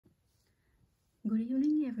Good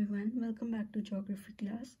evening everyone, welcome back to Geography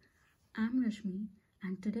class. I'm Rashmi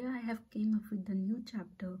and today I have came up with the new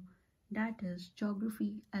chapter that is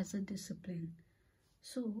Geography as a discipline.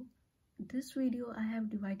 So this video I have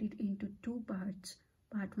divided into two parts,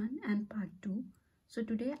 part 1 and part 2. So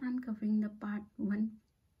today I'm covering the part 1.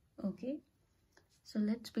 Okay, so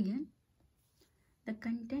let's begin. The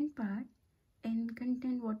content part. In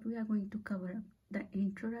content what we are going to cover up, the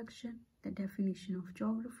introduction, the definition of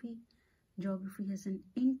geography, geography as an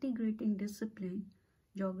integrating discipline,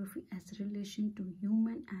 geography as relation to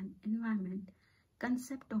human and environment,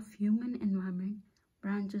 concept of human environment,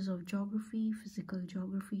 branches of geography, physical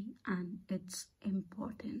geography and its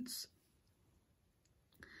importance.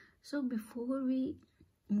 So before we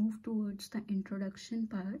move towards the introduction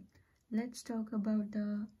part, let's talk about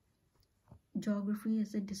the geography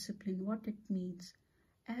as a discipline, what it means.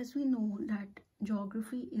 As we know that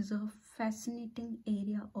geography is a fascinating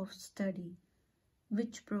area of study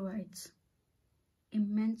which provides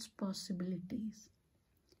immense possibilities.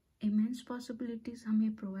 Immense possibilities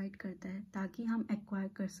हमें provide करता है ताकि हम acquire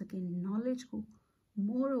कर सकें knowledge को.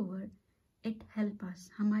 Moreover, it help us,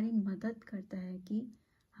 हमारी मदद करता है कि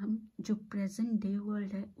हम जो present day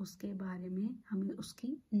world है उसके बारे में हमें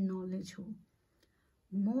उसकी knowledge हो.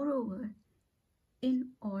 Moreover, in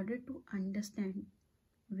order to understand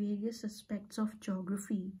various aspects of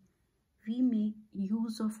geography, we make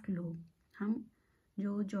use of globe. हम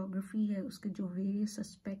जो geography है उसके जो various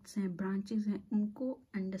aspects हैं, branches हैं, उनको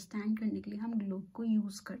understand करने के लिए हम globe को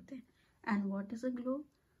use करते हैं. And what is a globe?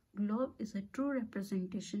 Globe is a true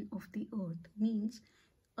representation of the earth. Means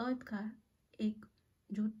earth का एक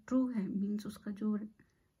जो true है, means उसका जो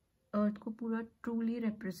earth को पूरा truly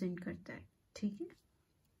represent करता है. ठीक है?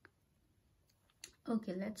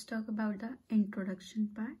 Okay, let's talk about the introduction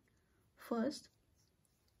part. First,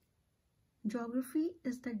 geography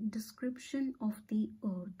is the description of the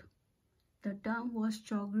earth. The term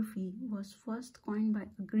geography was first coined by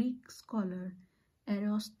a Greek scholar,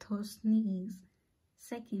 Eratosthenes.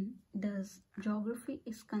 Second, thus, geography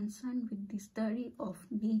is concerned with the study of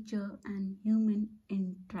nature and human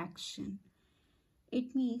interaction.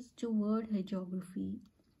 It means जो word है geography,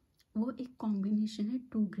 वो एक combination है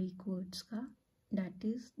two Greek words का. That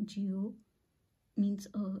is geo means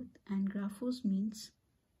earth and graphos means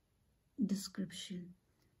description.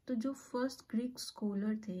 तो जो first Greek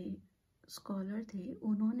scholar थे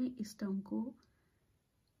उन्होंने इस term को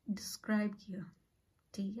describe किया.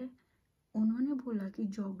 ठीक है, उन्होंने बोला कि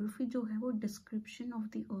geography जो है वो description of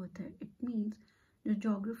the earth है. It means जो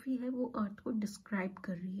geography है वो earth को describe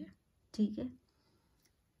कर रही है. ठीक है.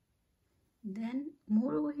 Then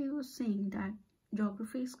moreover he was saying that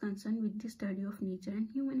geography is concerned with the study of nature and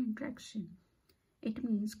human interaction. It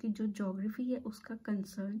means कि जो geography है उसका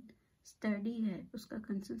concern study है, उसका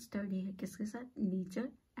concern study है किसके साथ? Nature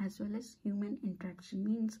as well as human interaction.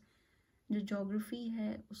 Means जो geography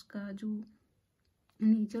है उसका जो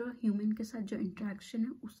nature और human के साथ जो interaction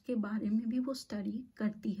है उसके बारे में भी वो study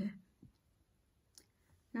करती है.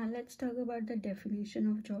 Now let's talk about the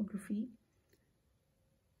definition of geography.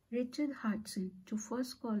 Richard हाडसन जो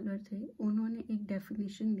फर्स्ट स्कॉलर थे उन्होंने एक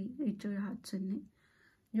डेफिनेशन दी. रिचर्ड हाडसन ने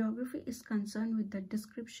geography is concerned with the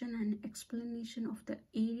description and explanation of the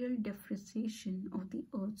aerial depreciation of the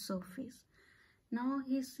earth's surface. Now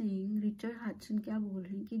he is saying, Richard हाडसन क्या बोल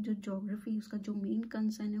रहे हैं कि जो geography उसका जो मेन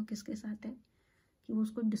कंसर्न है वो किसके साथ है कि वो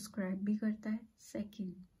उसको डिस्क्राइब भी करता है.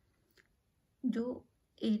 सेकेंड, जो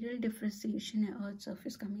एरियल डिफ्रेंसिएशन है अर्थ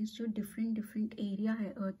सरफेस का, मीन्स जो डिफरेंट एरिया है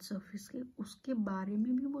अर्थ सरफेस के उसके बारे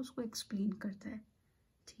में भी वो उसको एक्सप्लेन करता है.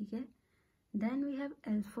 ठीक है. Then we have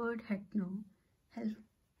Alfred हेटनर.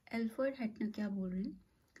 Alfred हेटनर क्या बोल रहे हैं?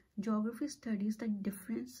 Geography studies the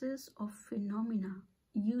differences of phenomena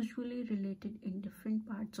usually related in different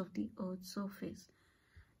parts of the earth surface.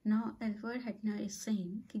 Now Alfred हेटनर is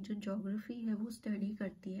saying कि जो ज्योग्राफी है वो स्टडी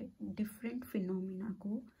करती है डिफरेंट फिनोमिना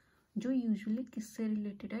को जो यूजुअली किससे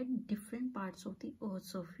रिलेटेड है? Different parts of the earth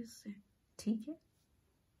surface से. ठीक है.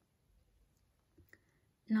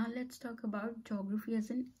 Now let's talk about geography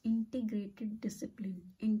as an integrated discipline.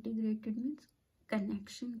 Integrated means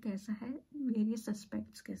connection कैसा है वेरियस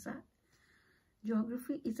एस्पेक्ट्स के साथ.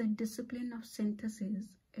 Geography is a discipline of synthesis.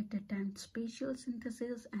 It attempts special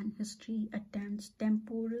synthesis and history attempts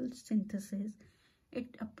temporal synthesis.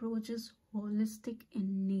 It approaches holistic in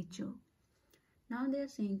nature. Now they are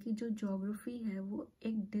saying कि जो geography है वो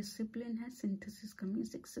एक discipline है सिंथेसिस का,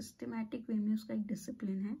 मीन्स एक सिस्टमैटिक वे में उसका एक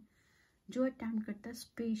डिसिप्लिन है जो अटेम्प्ट करता है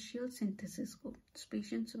स्पेशियल सिंथेसिस को.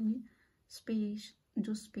 स्पेशियल मीन स्पेस,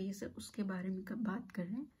 जो स्पेस है उसके बारे में बात कर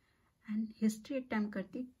रहे हैं. एंड हिस्ट्री अटेम्प्ट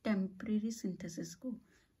करती है टेम्परेरी सिंथेसिस को,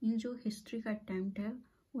 मीन जो हिस्ट्री का अटेम्प्ट है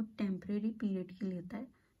वो टेम्परेरी पीरियड के लिए होता है।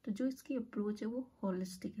 तो जो इसकी अप्रोच है वो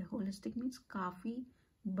होलिस्टिक है। होलिस्टिक मीन्स काफ़ी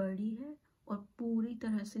बड़ी है और पूरी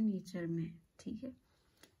तरह से नेचर में है, ठीक है।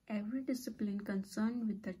 Every discipline concerned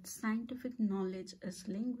with the scientific knowledge is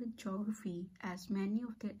linked with geography as many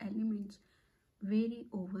of their elements vary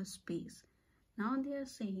over space. Now they are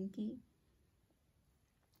saying कि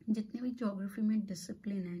जितने भी geography में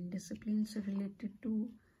discipline हैं, disciplines related to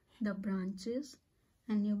the branches,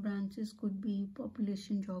 and your branches could be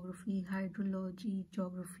population geography, hydrology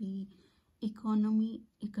geography,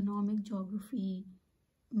 economic geography,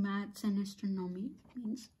 maths and astronomy,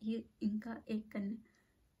 means ये इनका एक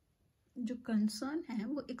जो concern है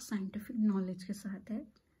वो एक साइंटिफिक नॉलेज के साथ है,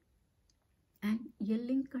 एंड ये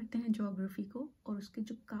लिंक करते हैं ज्योग्राफी को और उसके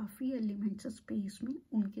जो काफ़ी एलिमेंट्स है स्पेस में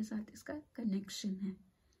उनके साथ इसका कनेक्शन है,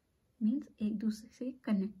 मीन्स एक दूसरे से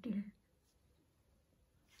कनेक्टेड है।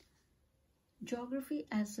 Geography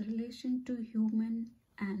as relation to human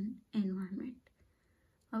and environment.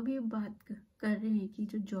 अब ये बात कर रहे हैं कि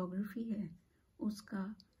जो ज्योग्राफी है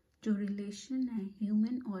उसका जो रिलेशन है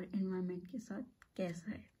ह्यूमन और एनवायरनमेंट के साथ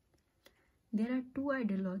कैसा है। There are two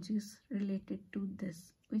ideologies related to this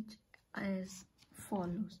which as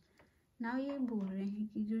follows. Now ये बोल रहे हैं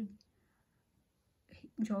कि जो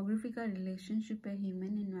ज्योग्राफी का रिलेशनशिप है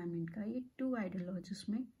ह्यूमन एनवायरनमेंट का, ये टू आइडियोलॉजीज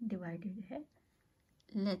में डिवाइडेड है।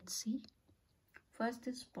 Let's see, first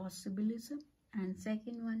is possibilism and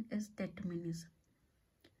second one is determinism.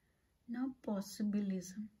 Now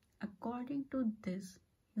possibilism, according to this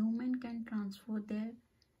human can transfer their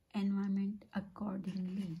environment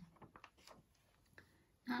accordingly.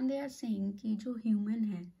 Now they are saying कि जो human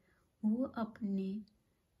है वो अपने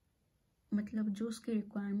मतलब जो उसके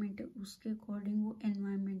रिक्वायरमेंट है उसके अकॉर्डिंग वो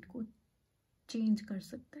एनवायरनमेंट को चेंज कर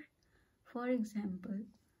सकता है। फॉर एग्जांपल,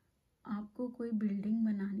 आपको कोई बिल्डिंग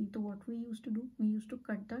बनानी तो what we use to do, we use to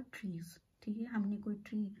cut the trees, ठीक है। हमने कोई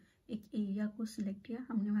ट्री एक एरिया को सिलेक्ट किया,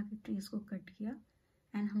 हमने वहाँ के ट्रीज को कट किया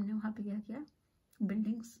एंड हमने वहाँ पे क्या किया,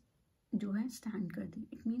 बिल्डिंग्स जो है स्टैंड कर दी।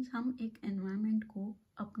 इट मीन्स हम एक एनवायरनमेंट को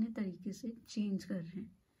अपने तरीके से चेंज कर रहे हैं।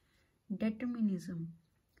 Determinism,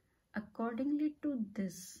 accordingly to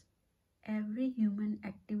this every human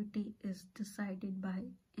activity is decided by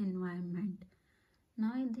environment.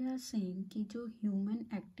 Now they are saying कि जो human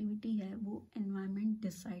activity है वो environment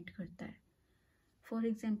decide करता है। For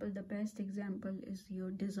example, the best example is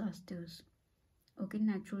your disasters, okay,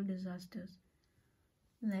 natural disasters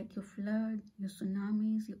like your flood, your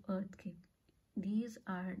tsunamis, your earthquake. These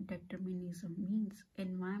are determinism, means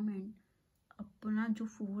environment अपना जो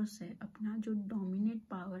force है, अपना जो डोमिनेट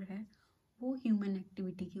पावर है वो ह्यूमन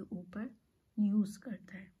एक्टिविटी के ऊपर यूज़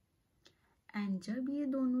करता है। एंड जब ये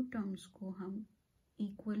दोनों टर्म्स को हम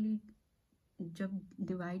इक्वली जब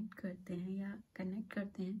डिवाइड करते हैं या कनेक्ट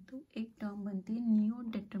करते हैं तो एक टर्म बनती है नियो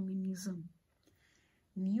डिटर्मिनिज्म।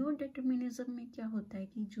 नियो डिटर्मिनिज्म में क्या होता है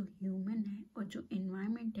कि जो ह्यूमन है और जो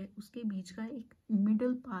एनवायरनमेंट है उसके बीच का एक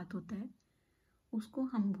मिडल पाथ होता है, उसको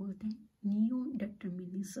हम बोलते हैं neo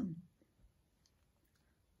determinism.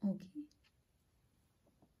 Okay,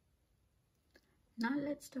 now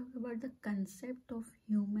let's talk about the concept of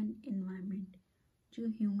human environment. जो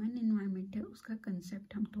human environment है उसका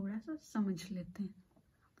concept हम थोड़ा सा समझ लेते हैं।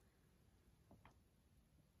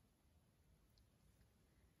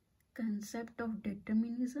 Concept of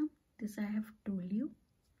determinism, this I have told you.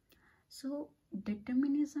 So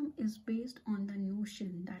determinism is based on the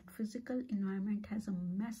notion that physical environment has a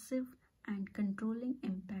massive and controlling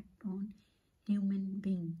impact on human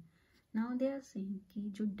being. Now they are saying कि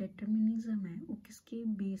जो determinism है वो किसके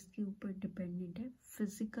base के ऊपर dependent है,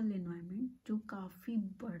 physical environment जो काफ़ी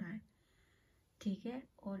बड़ा है, ठीक है,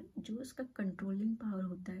 और जो इसका कंट्रोलिंग पावर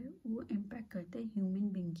होता है वो इम्पैक्ट करता है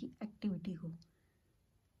ह्यूमन बीइंग की एक्टिविटी को।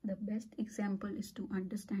 The best example is to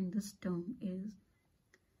understand this term is,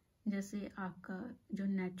 जैसे आपका जो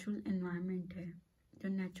नेचुरल एनवायरनमेंट है, जो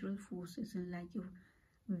नेचुरल फोर्सेस हैं like your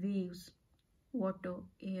waves, water,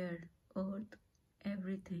 air, earth,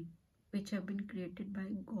 everything which have been created by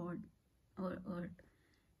God और earth,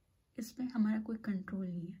 इसमें हमारा कोई कंट्रोल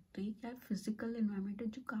नहीं है। तो ये क्या है, फिजिकल एनवायरनमेंट है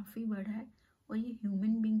जो काफ़ी बड़ा है और ये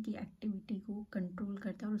ह्यूमन बीइंग की एक्टिविटी को कंट्रोल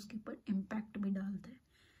करता है और उसके ऊपर इम्पैक्ट भी डालता है।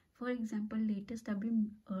 फॉर एग्जांपल, लेटेस्ट अभी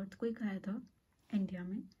अर्थक्वेक आया था इंडिया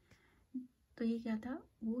में, तो ये क्या था,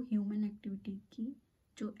 वो ह्यूमन एक्टिविटी की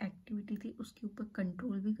जो एक्टिविटी थी उसके ऊपर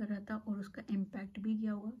कंट्रोल भी कर रहा था और उसका इम्पैक्ट भी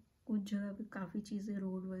किया हुआ। कुछ जगह पे काफ़ी चीज़ें,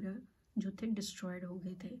 रोड वगैरह जो थे डिस्ट्रॉयड हो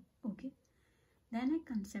गए थे। Okay, then A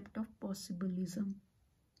concept of possibilism.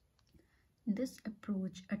 This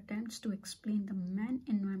approach attempts to explain the man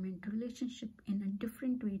environment relationship in a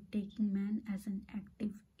different way, taking man as an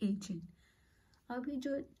active agent. अब ये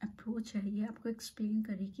जो अप्रोच है ये आपको एक्सप्लेन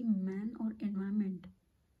करे कि मैन और एनवायरनमेंट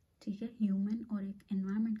ठीक है, ह्यूमन और एक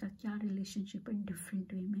एनवायरनमेंट का क्या रिलेशनशिप है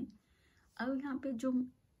डिफरेंट वे में। अब यहाँ पे जो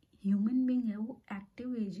ह्यूमन बीइंग है वो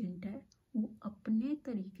एक्टिव एजेंट है, वो अपने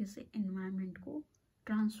तरीके से एनवायरनमेंट को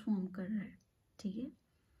ट्रांसफॉर्म कर रहा है, ठीक है।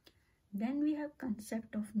 Then we have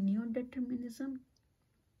concept of new determinism.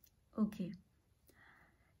 Okay,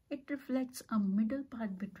 it reflects a middle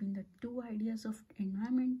path between the two ideas of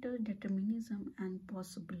environmental determinism and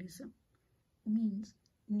possibilism. Means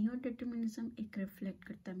neo determinism एक रिफ्लेक्ट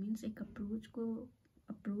करता है, मीन्स एक अप्रोच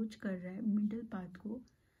कर रहा है मिडिल पाथ को,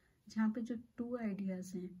 जहाँ पे जो टू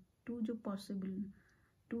आइडियाज़ हैं,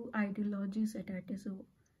 टू आइडियोलॉजीज है, date is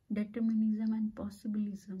determinism and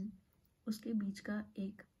possibilism, उसके बीच का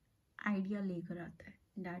एक आइडिया लेकर आता है,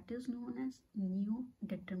 that is known as new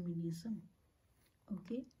determinism.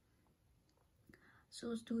 Okay, so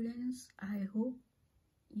students, I hope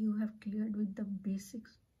you have cleared with the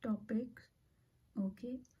basics topics.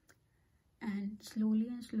 Okay, and slowly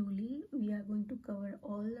we are going to cover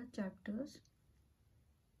all the chapters.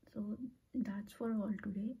 So that's for all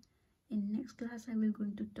today. In next class I will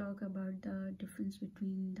going to talk about the difference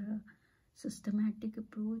between the systematic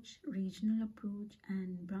approach, regional approach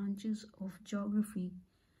and branches of geography.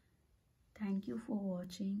 Thank you for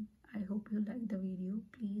watching. I hope you like the video.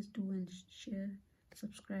 Please do and share,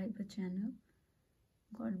 subscribe the channel.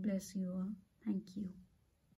 God bless you all. Thank you.